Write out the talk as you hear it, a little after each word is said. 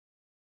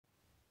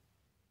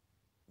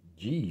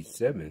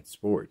G7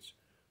 Sports.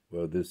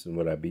 Well, this is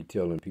what I be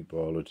telling people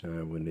all the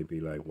time when they be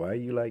like, "Why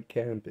you like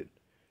camping?"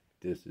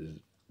 This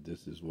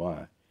is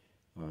why.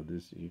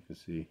 This you can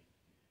see.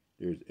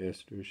 There's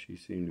Esther. She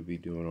seemed to be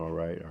doing all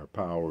right. Our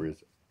power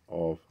is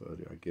off,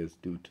 I guess,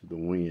 due to the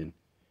wind,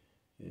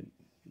 and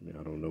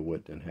I don't know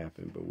what done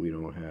happened, but we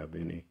don't have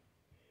any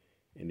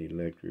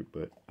electric.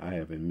 But I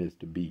haven't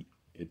missed a beat.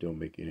 It don't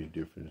make any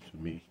difference to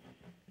me.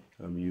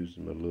 I'm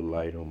using a little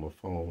light on my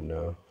phone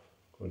now.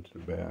 Going to the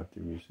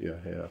bathroom. You see, I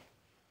have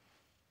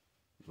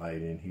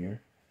light in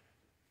here.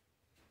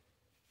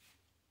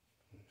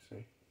 Let's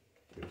see.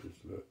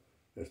 Just look.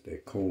 That's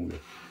that Coleman.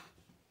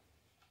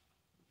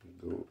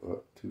 Go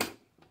up to it.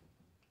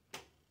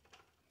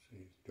 See,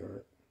 it's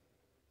dark.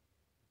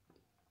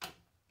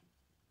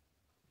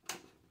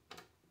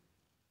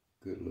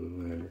 Good little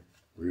lantern.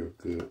 Real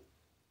good.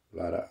 A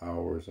lot of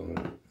hours on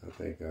it. I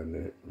think I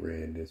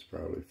ran this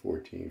probably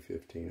 14,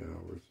 15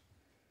 hours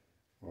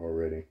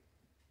already.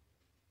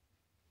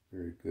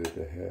 Very good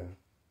to have.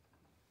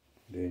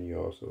 Then you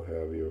also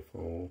have your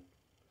phone,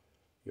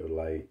 your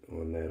light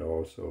on that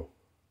also.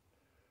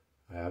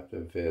 I have to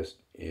invest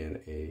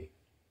in a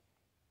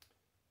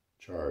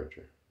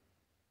charger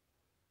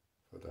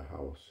for the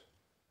house.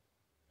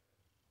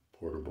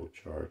 Portable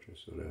charger.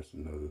 So that's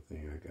another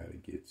thing I got to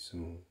get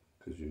soon,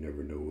 because you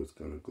never know what's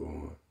going to go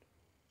on.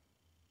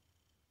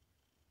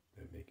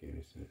 That make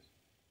any sense?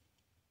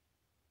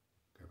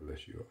 God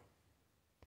bless you all.